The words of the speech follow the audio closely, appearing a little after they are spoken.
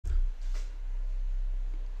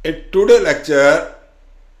In today's lecture,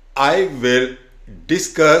 I will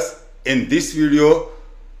discuss in this video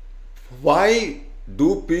why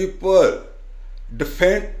do people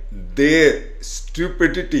defend their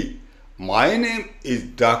stupidity. My name is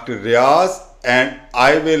Dr. Riaz and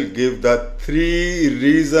I will give the 3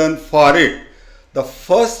 reasons for it. The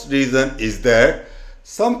first reason is that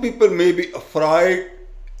some people may be afraid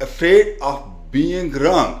of being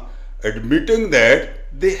wrong. Admitting that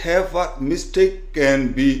they have a mistake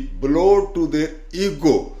can be blow to their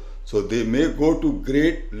ego, so they may go to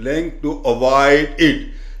great length to avoid it.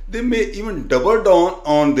 They may even double down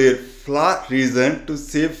on their flawed reason to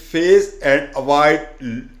save face and avoid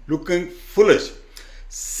looking foolish.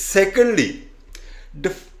 Secondly,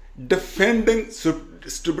 defending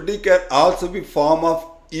stupidity can also be a form of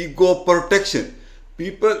ego protection.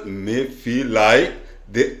 People may feel like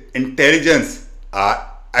their intelligence or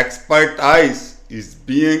expertise is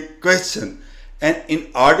being questioned, and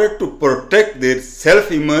in order to protect their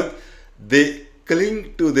self-image, they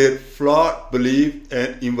cling to their flawed belief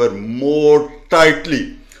and even more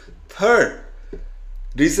tightly. Third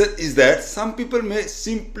reason is that some people may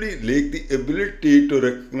simply lack the ability to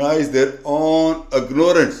recognize their own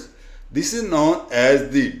ignorance. This is known as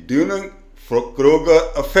the Dunning-Kruger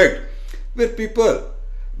effect, where people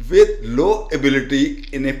with low ability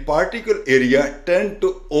in a particular area tend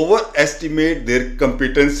to overestimate their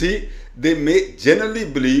competency. They may generally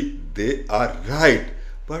believe they are right,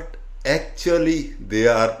 but actually they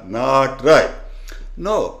are not right.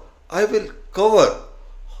 Now I will cover,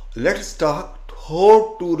 let's talk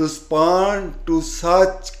how to respond to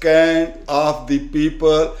such kind of the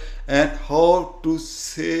people and how to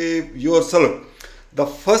save yourself. The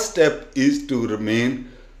first step is to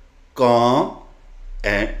remain calm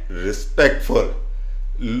and respectful.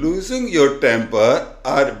 Losing your temper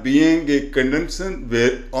or being a condition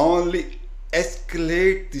will only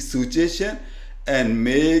escalate the situation and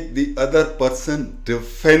make the other person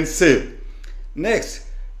defensive. Next,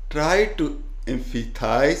 try to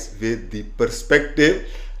empathize with the perspective.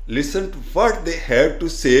 Listen to what they have to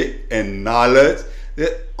say and acknowledge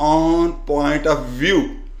their own point of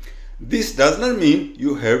view. This does not mean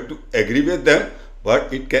you have to agree with them,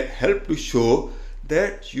 but it can help to show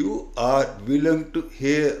that you are willing to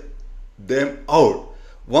hear them out.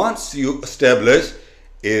 Once you establish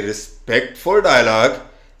a respectful dialogue,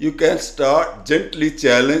 you can start gently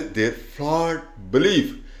challenge their flawed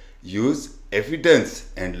belief. Use evidence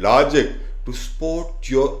and logic to support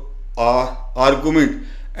your argument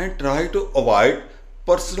and try to avoid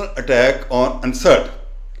personal attack on insult.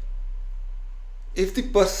 If the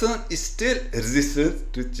person is still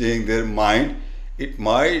resistant to change their mind, it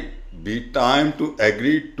might be time to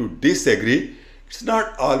agree to disagree. It's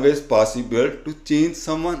not always possible to change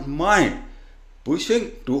someone's mind.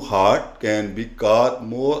 Pushing too hard can be cause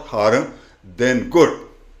more harm than good.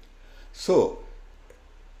 So,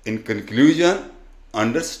 in conclusion,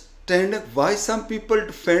 understanding why some people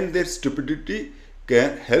defend their stupidity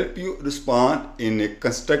can help you respond in a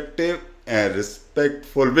constructive and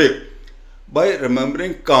respectful way. By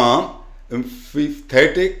remembering calm,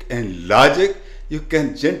 empathetic and logic, you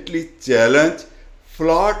can gently challenge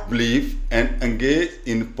flawed belief and engage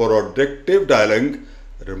in productive dialogue,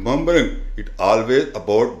 remembering it always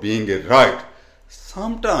about being right.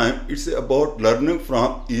 Sometimes it's about learning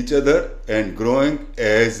from each other and growing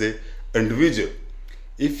as an individual.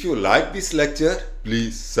 If you like this lecture,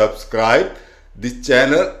 please subscribe the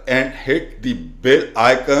channel and hit the bell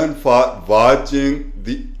icon for watching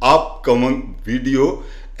the upcoming video.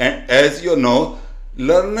 And as you know,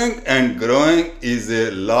 learning and growing is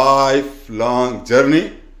a lifelong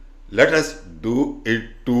journey. Let us do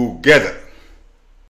it together.